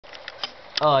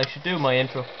Oh, I should do my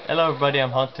intro. Hello everybody,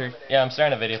 I'm Hunter. Yeah, I'm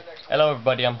starting a video. Hello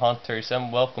everybody, I'm Hunters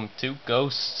and welcome to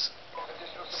Ghosts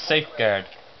Safeguard.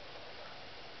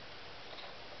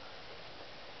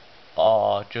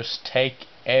 Oh, just take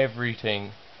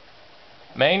everything.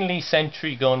 Mainly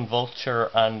sentry gun, vulture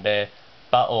and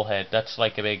battlehead. That's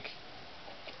like a big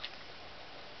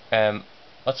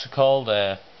what's it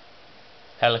called?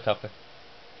 Helicopter.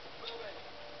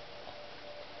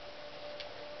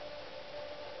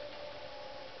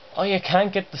 Oh, you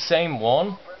can't get the same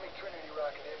one?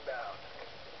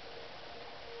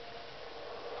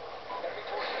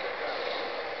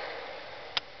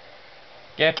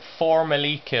 Get 4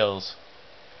 melee kills.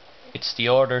 It's the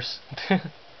orders.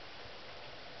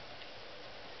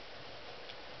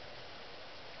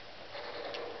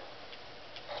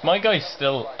 My guy's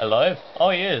still alive? Oh,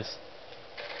 he is.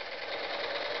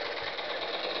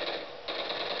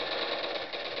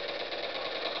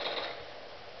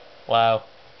 Wow.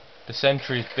 The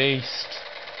sentry's beast.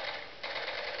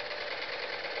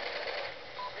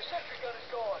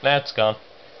 Nah, it's gone.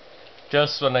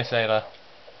 Just when I say that.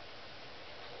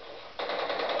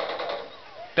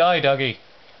 Die, doggy.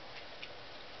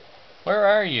 Where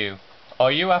are you?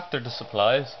 Are you after the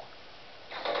supplies?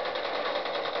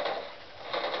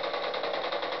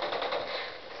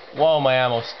 Whoa, my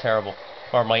ammo's terrible.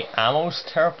 Or my ammo's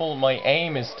terrible? My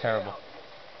aim is terrible.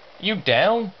 You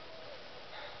down?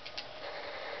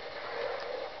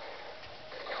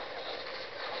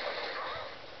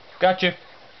 Gotcha.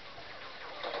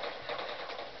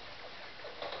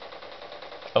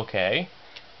 Okay.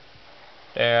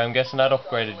 There, I'm guessing that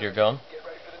upgraded your gun.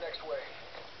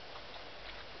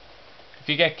 If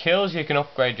you get kills, you can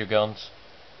upgrade your guns.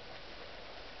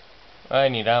 I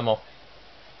need ammo.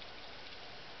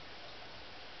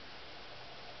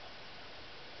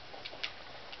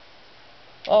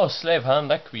 Oh, slave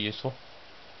hand, that could be useful.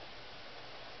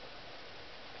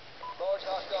 Large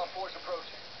hostile force approaching.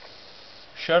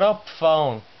 Shut up,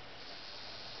 phone.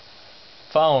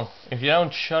 Phone, if you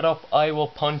don't shut up, I will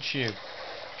punch you.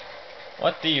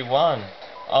 What do you want?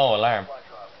 Oh, alarm.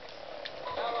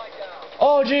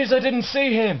 Oh, jeez, I didn't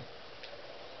see him.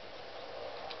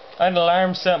 I had an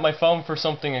alarm set on my phone for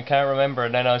something I can't remember,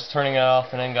 and then I was turning it off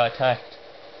and then got attacked.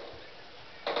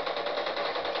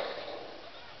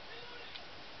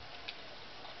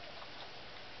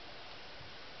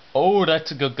 Oh,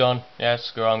 that's a good gun. Yeah,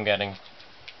 that's the I'm getting.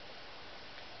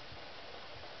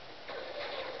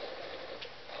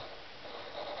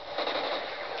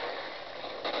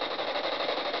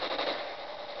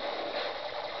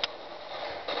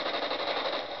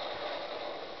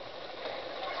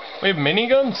 We have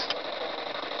miniguns?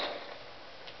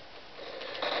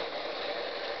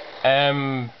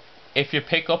 If you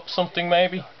pick up something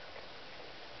maybe?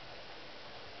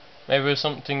 Maybe it was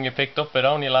something you picked up, it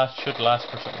only should last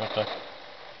for something like that.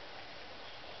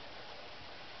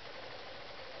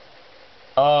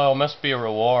 Oh, must be a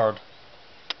reward.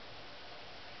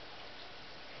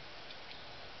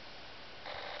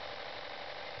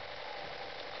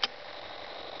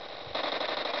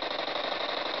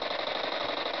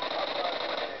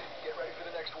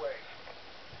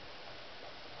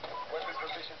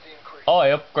 Oh, I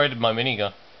upgraded my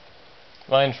minigun.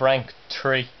 Mine's rank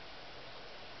 3.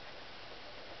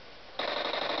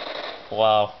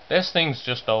 Wow, this thing's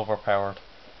just overpowered.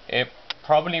 It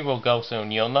probably will go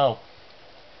soon, you'll know.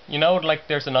 You know, like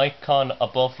there's an icon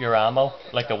above your ammo,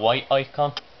 like a white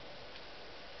icon?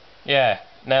 Yeah,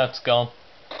 now it's gone.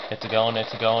 It's gone,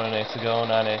 it's gone, and it's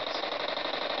gone, and it's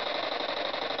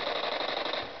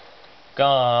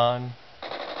gone.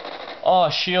 Oh,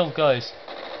 shield, guys.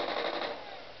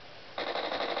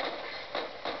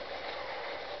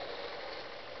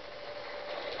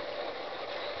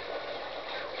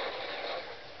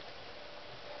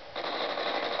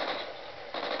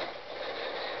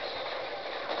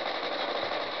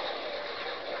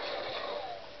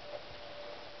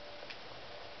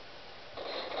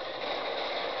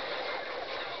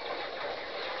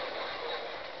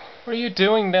 What are you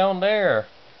doing down there?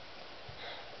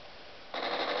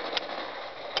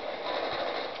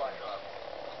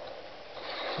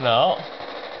 No.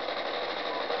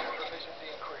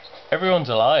 Everyone's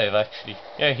alive, actually.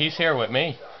 Yeah, he's here with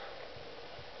me.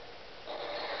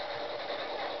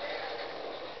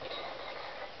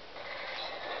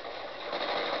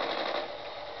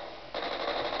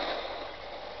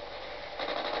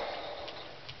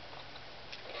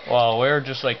 Wow, we're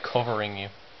just like covering you.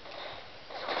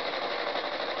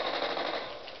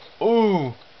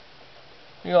 Ooh!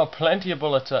 You got plenty of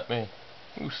bullets at me.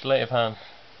 Ooh, slave hand.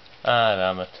 Ah,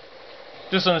 damn it.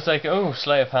 Just when it's like, ooh,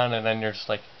 slave hand, and then you're just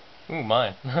like, ooh,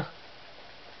 mine.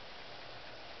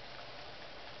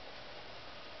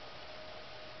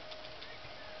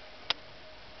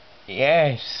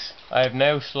 Yes! I have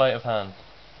no sleight of hand.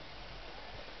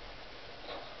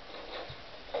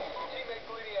 Teammate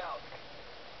bleeding out.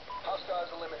 Hostiles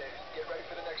eliminated. Get ready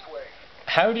for the next wave.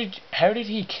 How did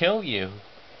he kill you?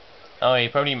 Oh,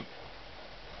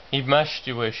 he mashed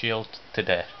you with a shield to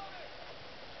death.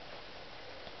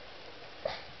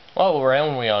 What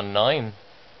round are we on? 9?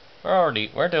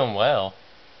 We're doing well.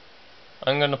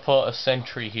 I'm gonna put a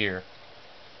sentry here.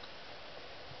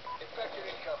 Infected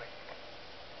incoming.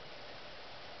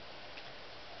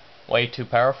 Way too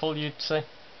powerful, you'd say?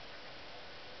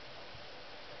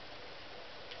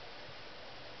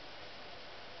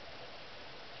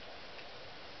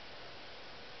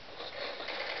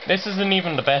 This isn't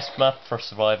even the best map for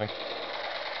surviving.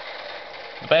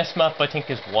 The best map I think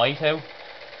is Whiteout.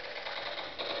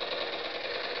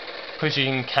 Because you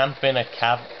can camp in a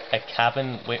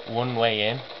cabin with one way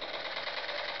in.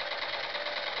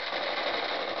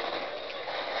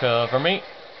 Cover me.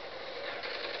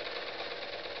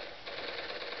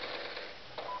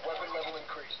 Weapon level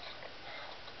increased.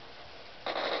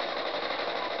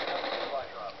 Supply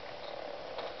drop.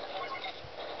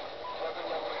 Weapon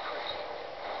level increased.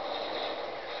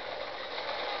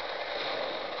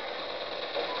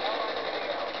 Allied bleeding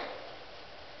out.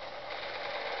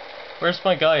 Where's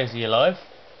my guy? Is he alive?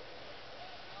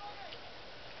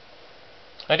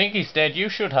 I think he's dead. You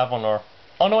should have one, or...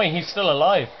 Oh no, wait, he's still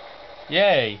alive.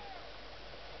 Yay.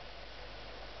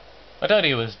 I thought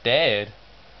he was dead.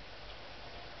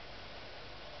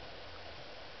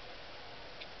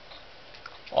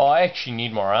 Oh, I actually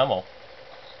need more ammo.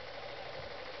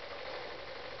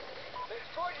 They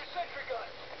destroyed your sentry gun.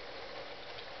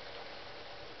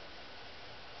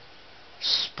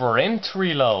 Sprint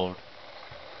reload.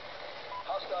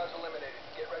 Hostiles eliminated.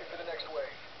 Get ready for the next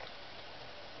wave.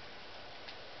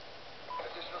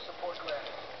 Additional support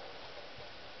granted.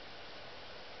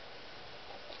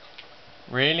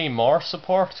 Really? More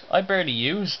support? I barely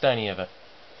used any of it.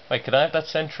 Wait, could I have that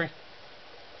sentry?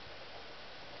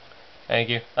 Thank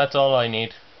you. That's all I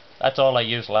need. That's all I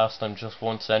used last time, just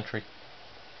one sentry.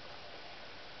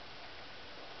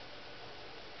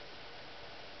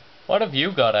 What have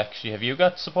you got actually? Have you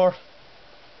got support?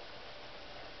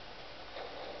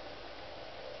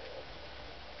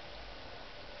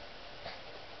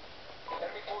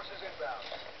 Enemy forces inbound.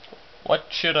 What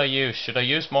should I use? Should I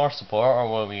use more support or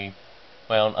will we...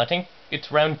 Well, I think it's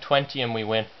round 20 and we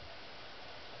win.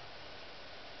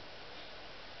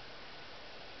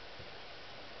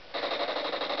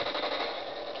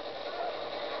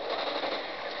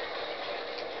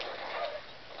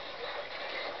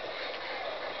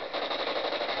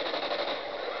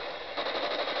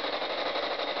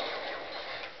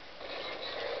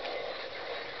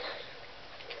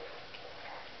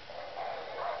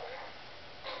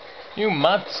 You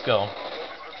mad skull. Weapon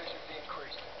proficiency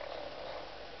increased.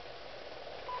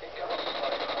 Incoming supply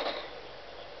drop.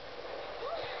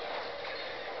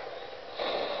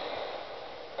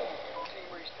 Team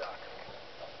restock.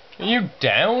 Are you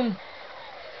down?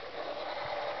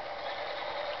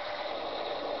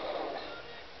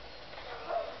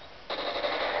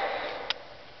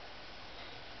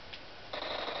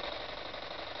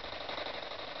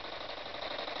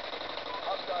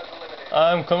 Hostiles eliminated.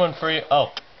 I'm coming for you.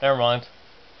 Oh, never mind.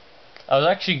 I was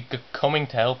actually coming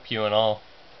to help you and all.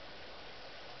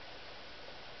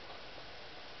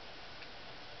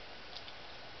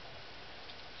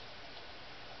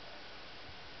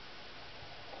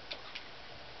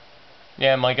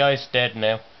 Yeah, my guy's dead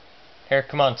now. Here,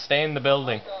 come on, stay in the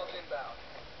building. Hostiles inbound.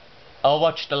 I'll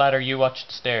watch the ladder, you watch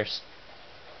the stairs.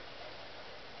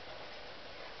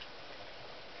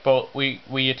 But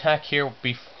we attack here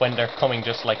when they're coming,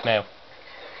 just like now.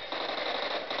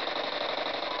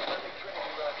 Friendly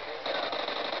Trinity rocket inbound.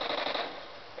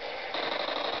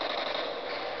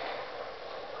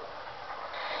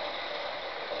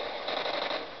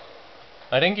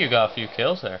 I think you got a few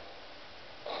kills there.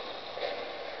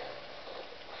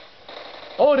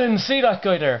 Oh, I didn't see that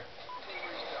guy there. Team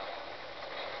restock.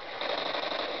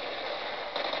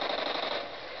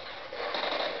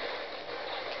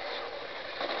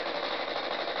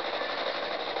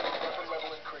 Weapon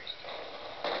level increased.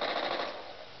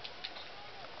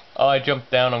 Oh, I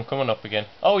jumped down, I'm coming up again.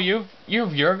 Oh, you've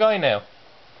your guy now.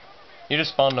 You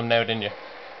just spawned him now, didn't you?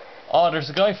 Oh,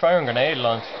 there's a guy firing grenades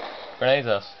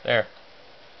at us. There.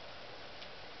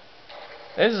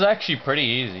 This is actually pretty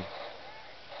easy.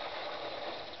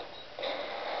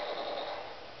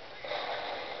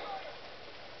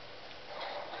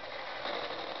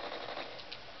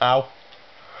 Ow.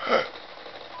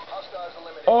 Hostiles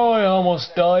eliminated. Oh, I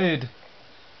almost died.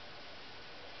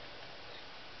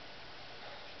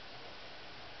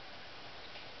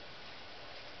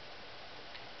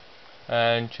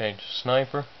 And change to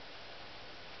sniper.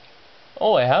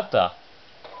 Oh, I have that.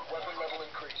 Weapon level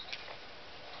increased.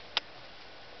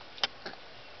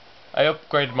 I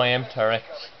upgraded my M-Turret.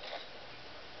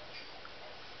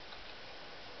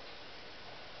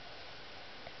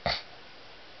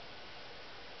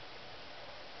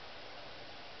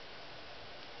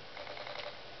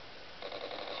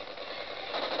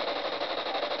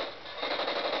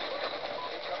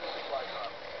 Incoming supply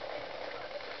drop.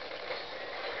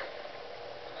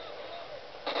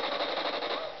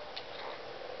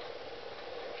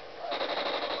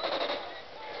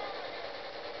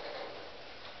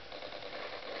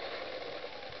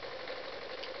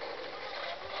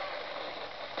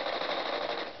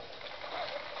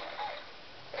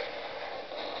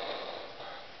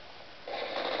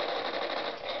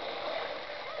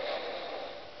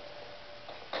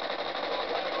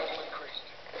 Weapon level increased.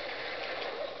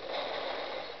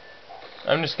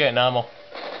 I'm just getting ammo.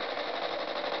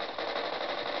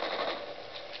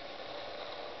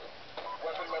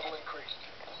 Weapon level increased.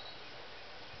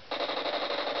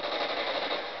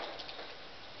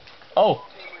 Oh,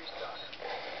 Team restock.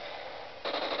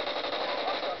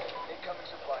 Hostile incoming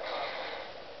supply drop.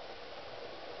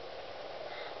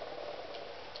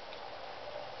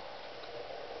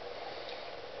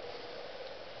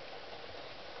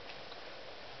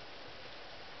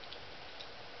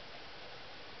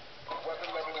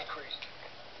 Weapon level increased.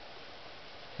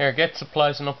 here, get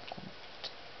supplies and up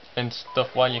and stuff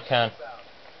while you can. Inbound.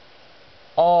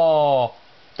 Oh,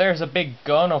 there's a big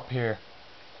gun up here.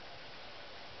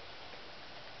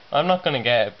 I'm not gonna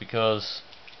get it because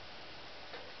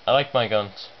I like my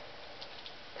guns.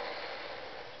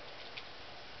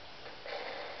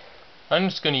 I'm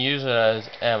just gonna use it as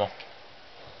ammo.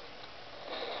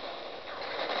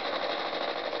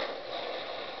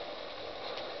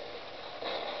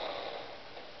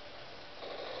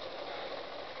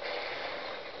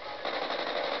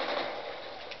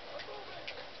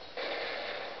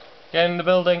 Get in the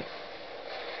building.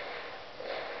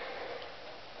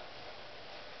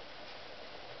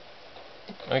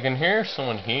 I can hear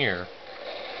someone here.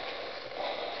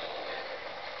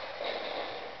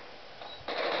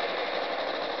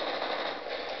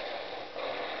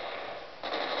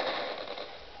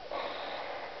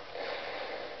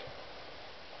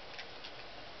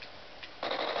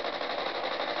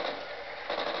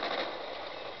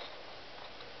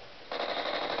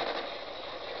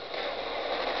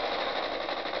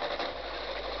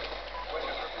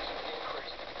 Weapon proficiency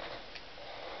increased.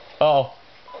 Uh-oh.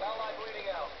 Ally bleeding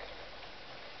out.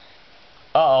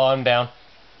 Uh-oh, I'm down.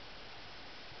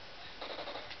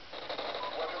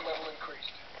 Weapon level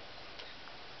increased.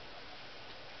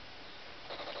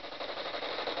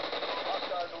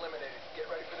 Hostiles eliminated. Get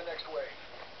ready for the next wave.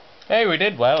 Hey, we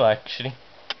did well, actually.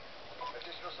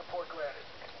 Additional support granted.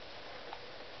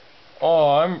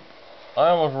 Oh, I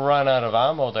almost ran out of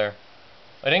ammo there.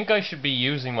 I think I should be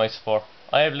using my support.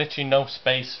 I have literally no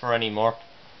space for any more.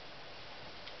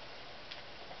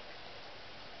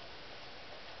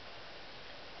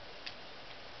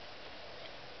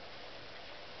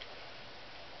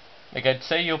 Like, I'd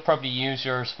say you'll probably use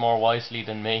yours more wisely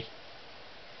than me.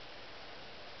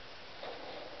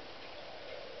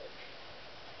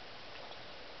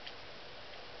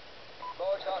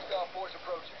 Large hostile force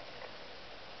approaching.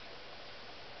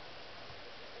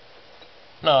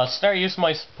 No, I'll start using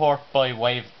my support by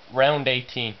round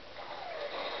 18.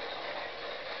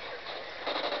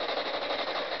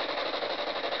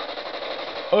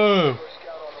 Oh, First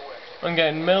scout on the way. I'm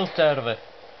getting milked out of it.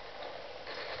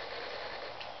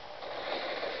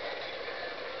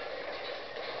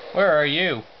 Where are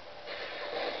you?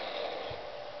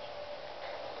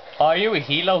 Are you a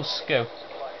helo scout?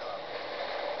 Supply drop.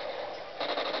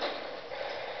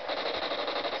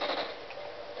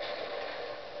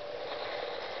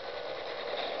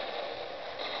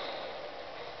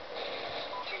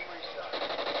 Team restock.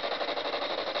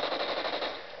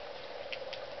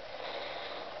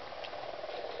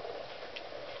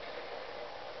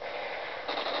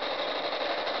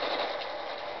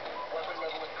 Weapon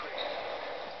level increased.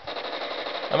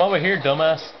 I'm over here,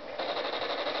 dumbass.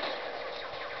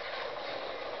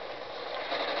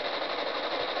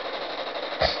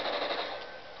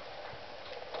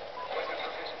 Weapon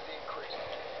proficiency increased.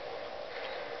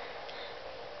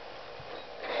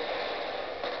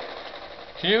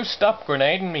 Can you stop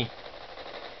grenading me?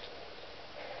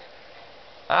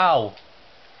 Ow.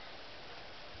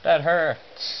 That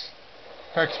hurts.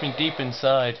 Hurts me deep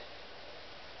inside.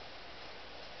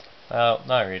 Well,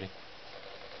 not really.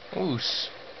 Ooh,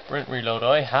 sprint reload.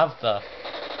 I have that.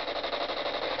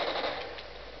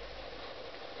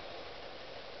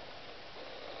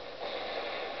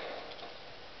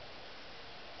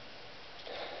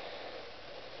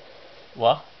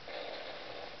 What?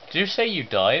 Did you say you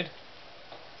died?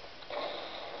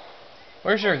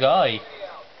 Where's your guy?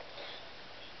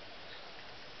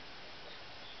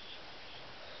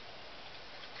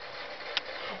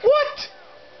 What?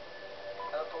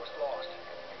 Outpost lost.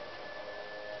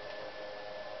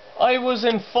 I was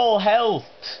in full health.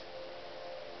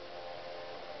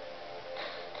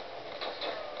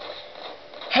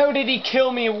 How did he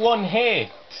kill me in one hit?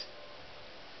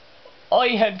 I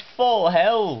had full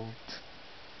health.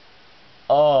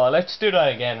 Oh, let's do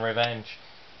that again, revenge.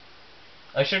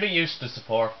 I should have used the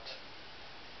support.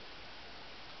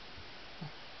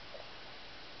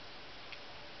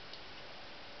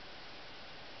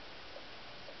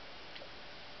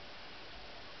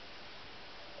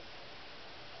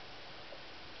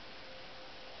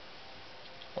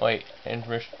 Wait,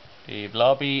 enter the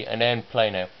lobby and then play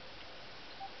now.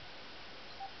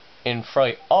 In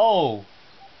fright. Oh!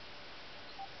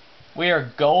 We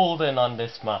are golden on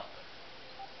this map.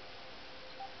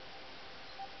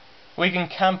 We can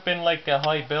camp in like a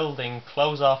high building,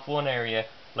 close off one area,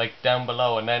 like down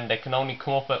below, and then they can only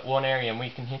come up at one area and we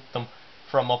can hit them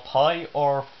from up high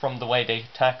or from the way they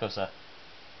attack us at.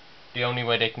 The only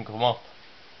way they can come up.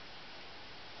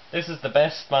 This is the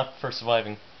best map for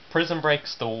surviving. Prison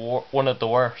Break's one of the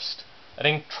worst. I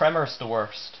think Tremor's the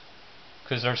worst,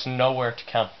 because there's nowhere to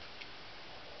camp.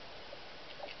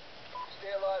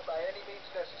 Stay alive by any means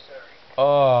necessary.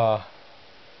 Oh,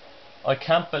 I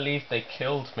can't believe they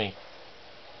killed me.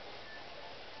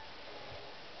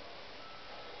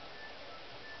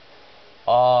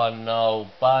 Oh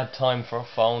no, bad time for a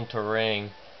phone to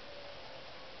ring.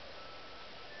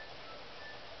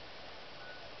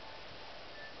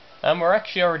 And we're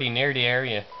actually already near the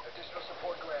area. Additional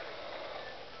support granted.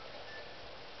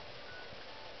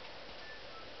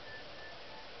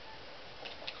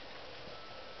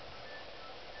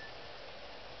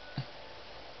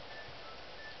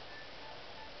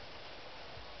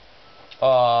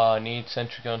 Oh, I need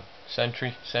sentry gun.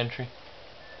 Sentry, sentry.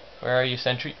 Where are you,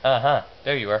 sentry? Aha,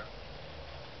 there you are.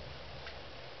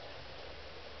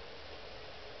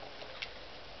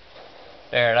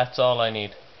 There, that's all I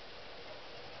need.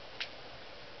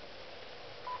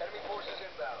 Enemy forces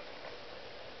inbound.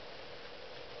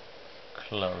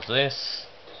 Close this.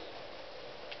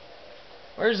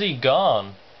 Where's he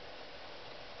gone?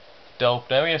 Dope,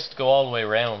 now he has to go all the way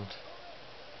around.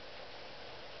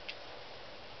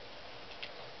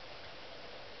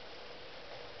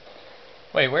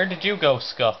 Wait, where did you go,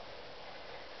 Scott?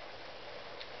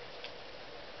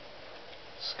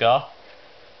 Scott?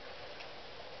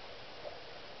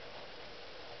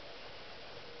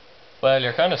 Well,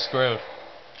 you're kind of screwed.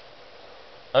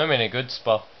 I'm in a good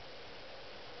spot.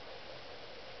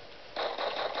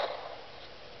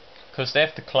 Because they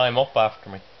have to climb up after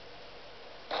me.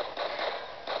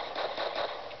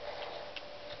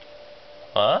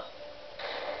 Huh?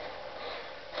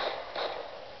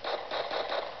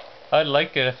 I'd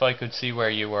like it if I could see where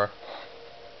you were.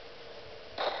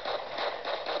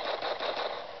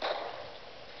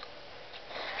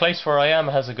 Place where I am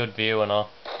has a good view and all.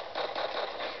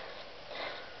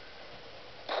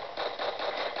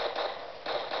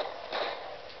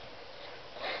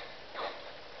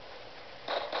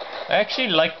 I actually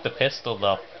like the pistol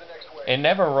though. It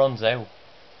never runs out.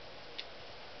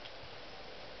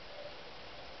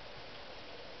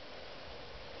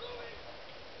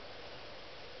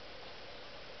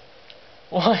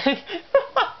 Why?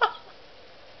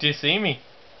 Do you see me?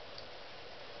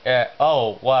 Yeah.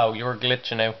 Oh wow, you were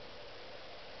glitching out.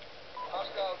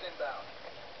 Hostiles inbound.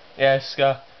 Yeah,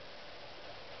 Scott.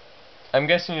 I'm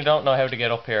guessing you don't know how to get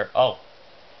up here. Oh.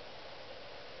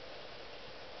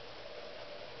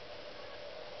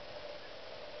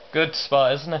 Good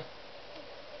spot, isn't it?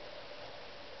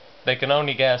 They can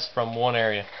only guess from one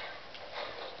area.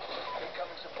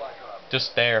 Incoming supply drop.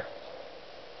 Just there.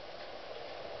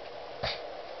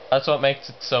 That's what makes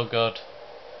it so good.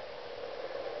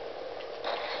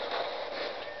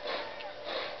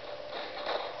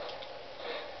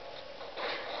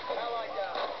 Ally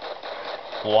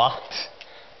down. What?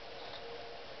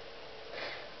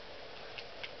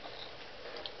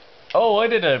 Oh, I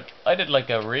did like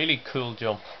a really cool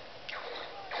jump.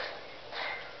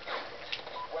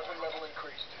 Weapon level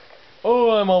increased.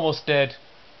 Oh, I'm almost dead.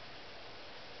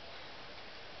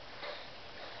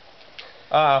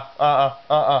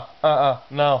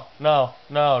 No, no,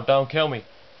 no, don't kill me.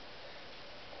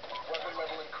 Weapon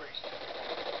level increased.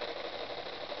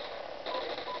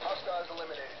 Hostiles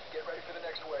eliminated. Get ready for the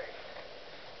next wave.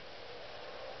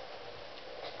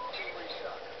 Team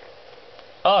restock.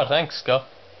 Oh, thanks, Scott.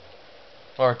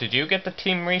 Or did you get the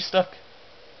team restock?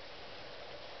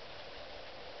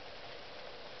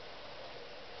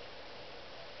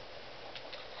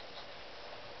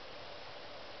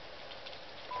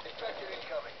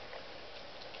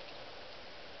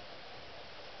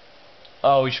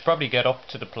 Oh, we should probably get up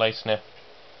to the place now.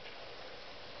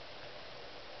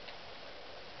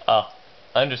 Oh,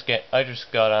 I just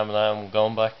got ammo now. I'm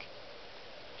going back.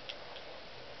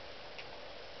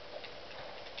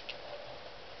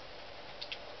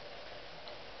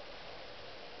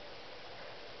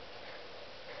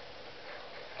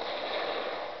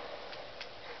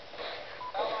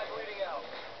 Ally bleeding out.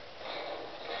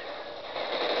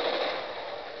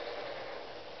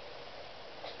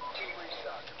 Team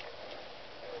restock.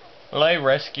 Will I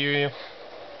rescue you?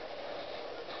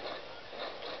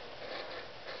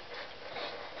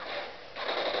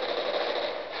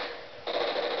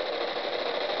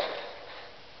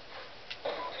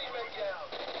 Teammate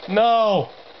down. No!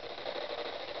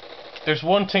 There's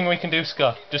one thing we can do,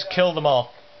 Scott. Just kill them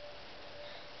all.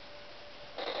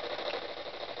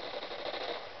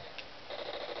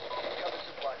 Incoming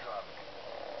supply drop.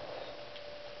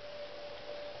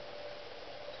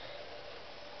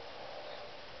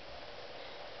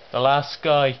 The last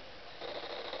guy.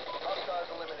 Hostiles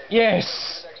eliminated. Yes!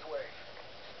 To the next wave.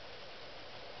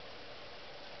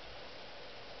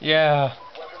 Yeah.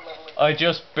 Weapon level increased. I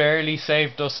just barely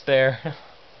saved us there.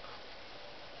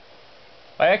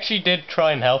 I actually did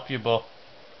try and help you, but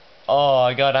oh,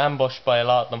 I got ambushed by a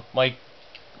lot of them.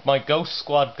 My ghost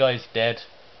squad guy's dead.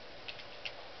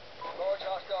 Large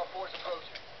hostile force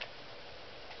approaching.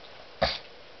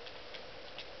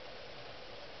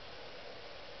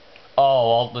 Oh,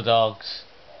 all the dogs.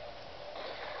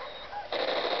 Team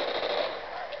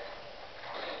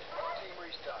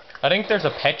restock. I think there's a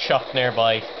pet shop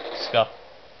nearby, Scott.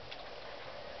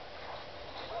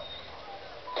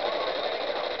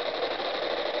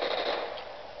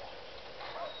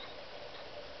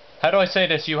 How do I say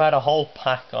this? You had a whole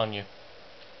pack on you.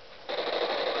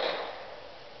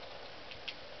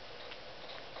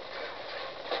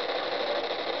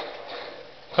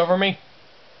 Cover me.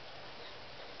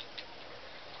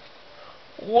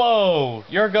 Whoa!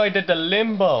 Your guy did the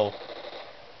limbo.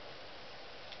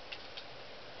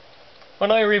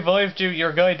 When I revived you,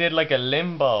 your guy did like a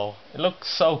limbo. It looked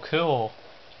so cool.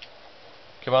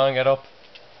 Come on, get up.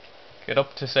 Get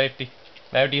up to safety.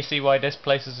 Now do you see why this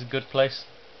place is a good place?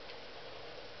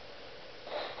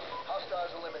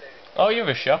 Hostiles eliminated. Oh, you have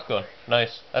a shotgun.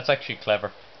 Nice. That's actually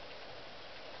clever.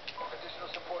 Additional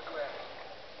support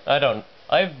granted.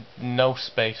 I have no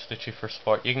space to choose for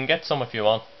support. You can get some if you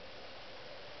want.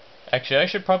 Actually, I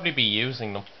should probably be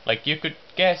using them. Like, you could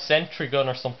get a sentry gun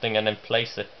or something and then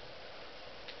place it.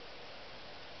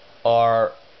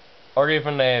 Or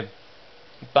even a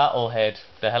battlehead,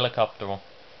 the helicopter one.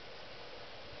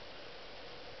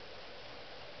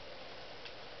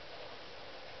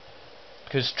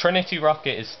 Because Trinity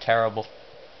rocket is terrible.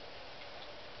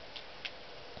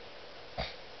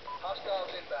 Hostiles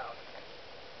inbound.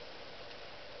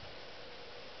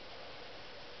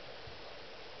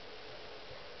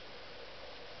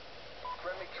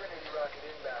 Friendly Trinity rocket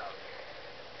inbound.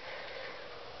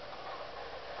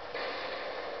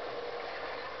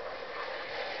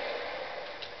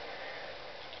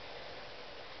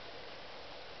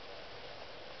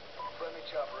 Friendly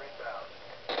chopper inbound.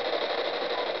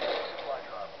 Supply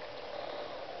drop.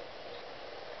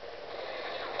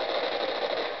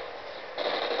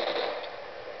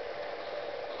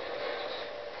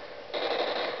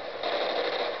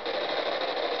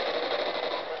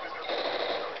 Weapon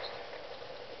capacity increased.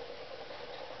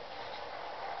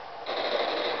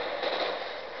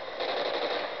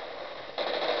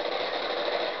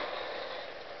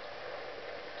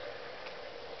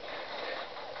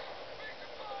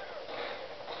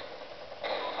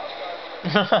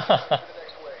 Hostiles to the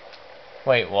next wave.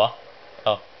 Wait, what?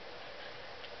 Oh.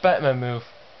 Batman move.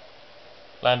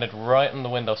 Landed right on the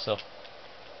windowsill.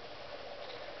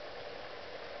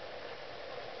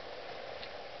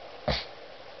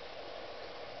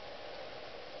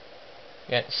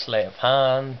 Get sleight of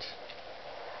hand.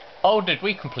 Oh, did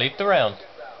we complete the round?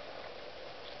 Inbound.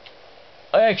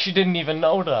 I actually didn't even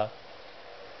know that.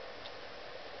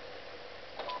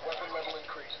 Weapon level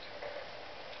increased.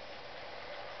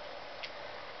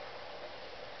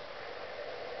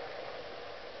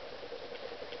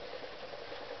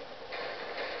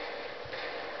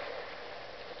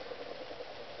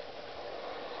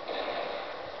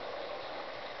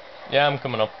 Yeah, I'm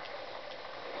coming up.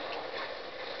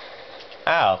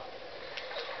 Ow.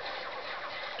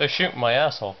 They're shooting my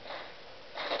asshole.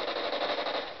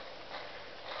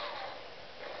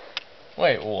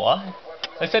 Wait, what?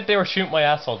 I said they were shooting my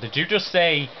asshole. Did you just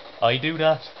say I do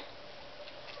that?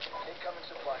 Incoming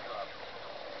supply drop.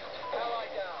 Ally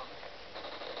down.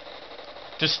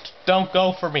 Just don't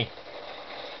go for me.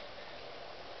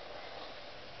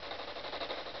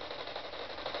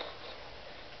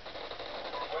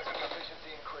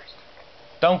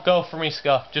 Don't go for me,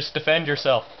 Scott. Just defend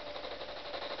yourself.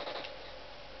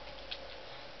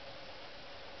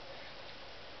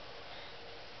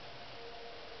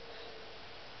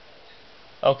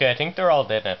 Okay, I think they're all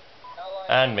dead now.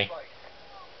 And me.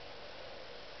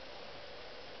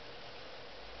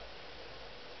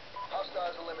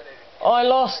 Hostiles eliminated. Oh, I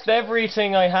lost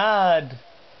everything I had.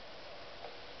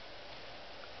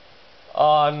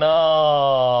 Oh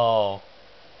no.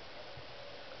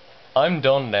 I'm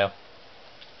done now.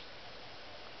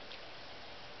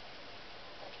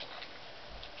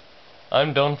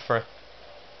 I'm done for it.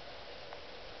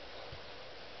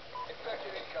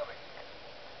 Infected incoming.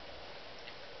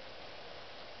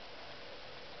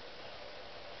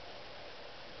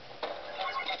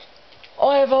 Oh,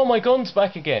 I have all my guns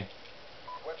back again.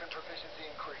 Weapon proficiency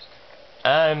increased.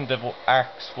 And the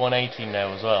Arcs 180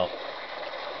 now as well.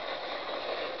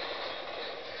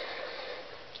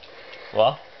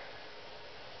 What?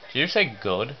 Did you say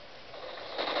good?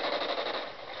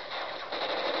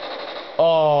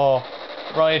 Oh,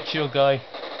 riot shield guy.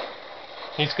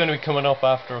 He's going to be coming up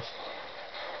after us.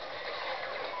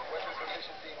 Weapon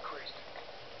proficiency increased.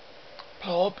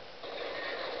 Blow up.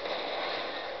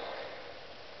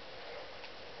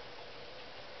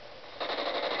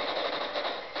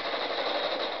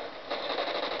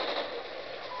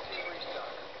 Team restock.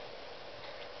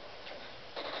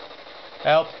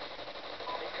 Help.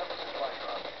 Incoming supply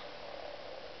drop.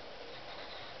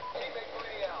 Teammate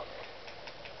bleeding out.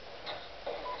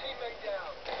 Teammate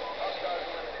down. Hostiles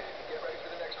eliminated. Get ready for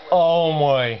the next wave. Oh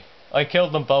my. I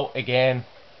killed them both again.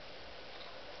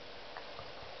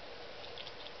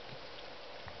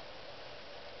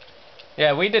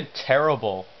 Yeah, we did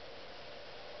terrible.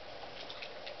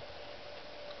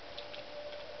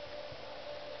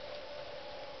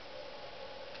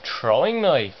 Throwing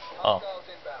knife. Oh. Hostiles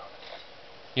inbound.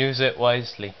 Use it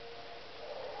wisely.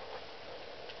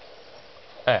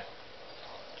 Eh.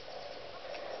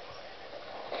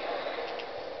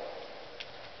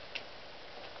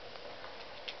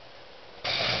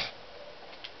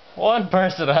 One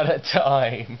person at a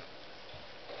time.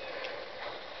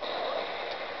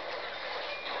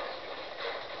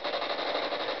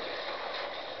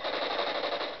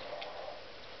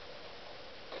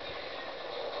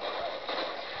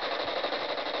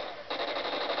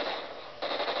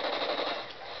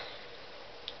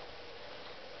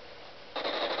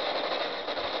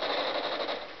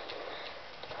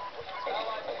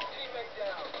 Allied teammate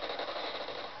down.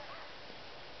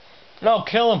 No,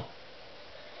 kill him.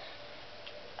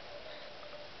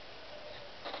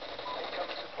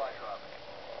 Incoming supply drop.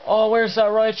 Oh, where's that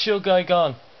riot shield guy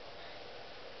gone?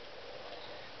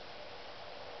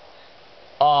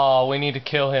 Oh, we need to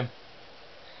kill him.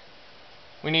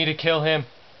 We need to kill him.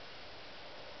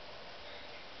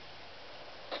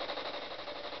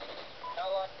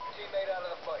 Allied teammate out of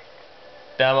the fight.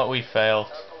 Damn it, we failed.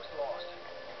 Outpost lost.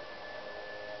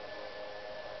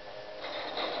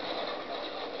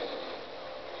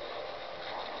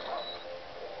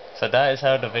 So that is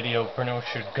how the video pretty much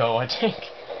should go, I think.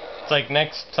 It's like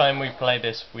next time we play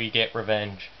this, we get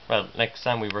revenge. Well, next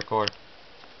time we record.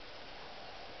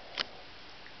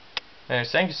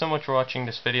 Thank you so much for watching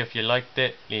this video. If you liked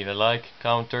it, leave a like,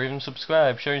 comment, or even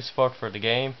subscribe. Show your support for the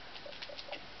game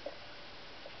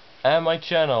and my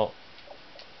channel.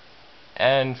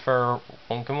 And for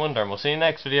One Can Wonder. We'll see you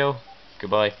next video.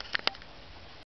 Goodbye.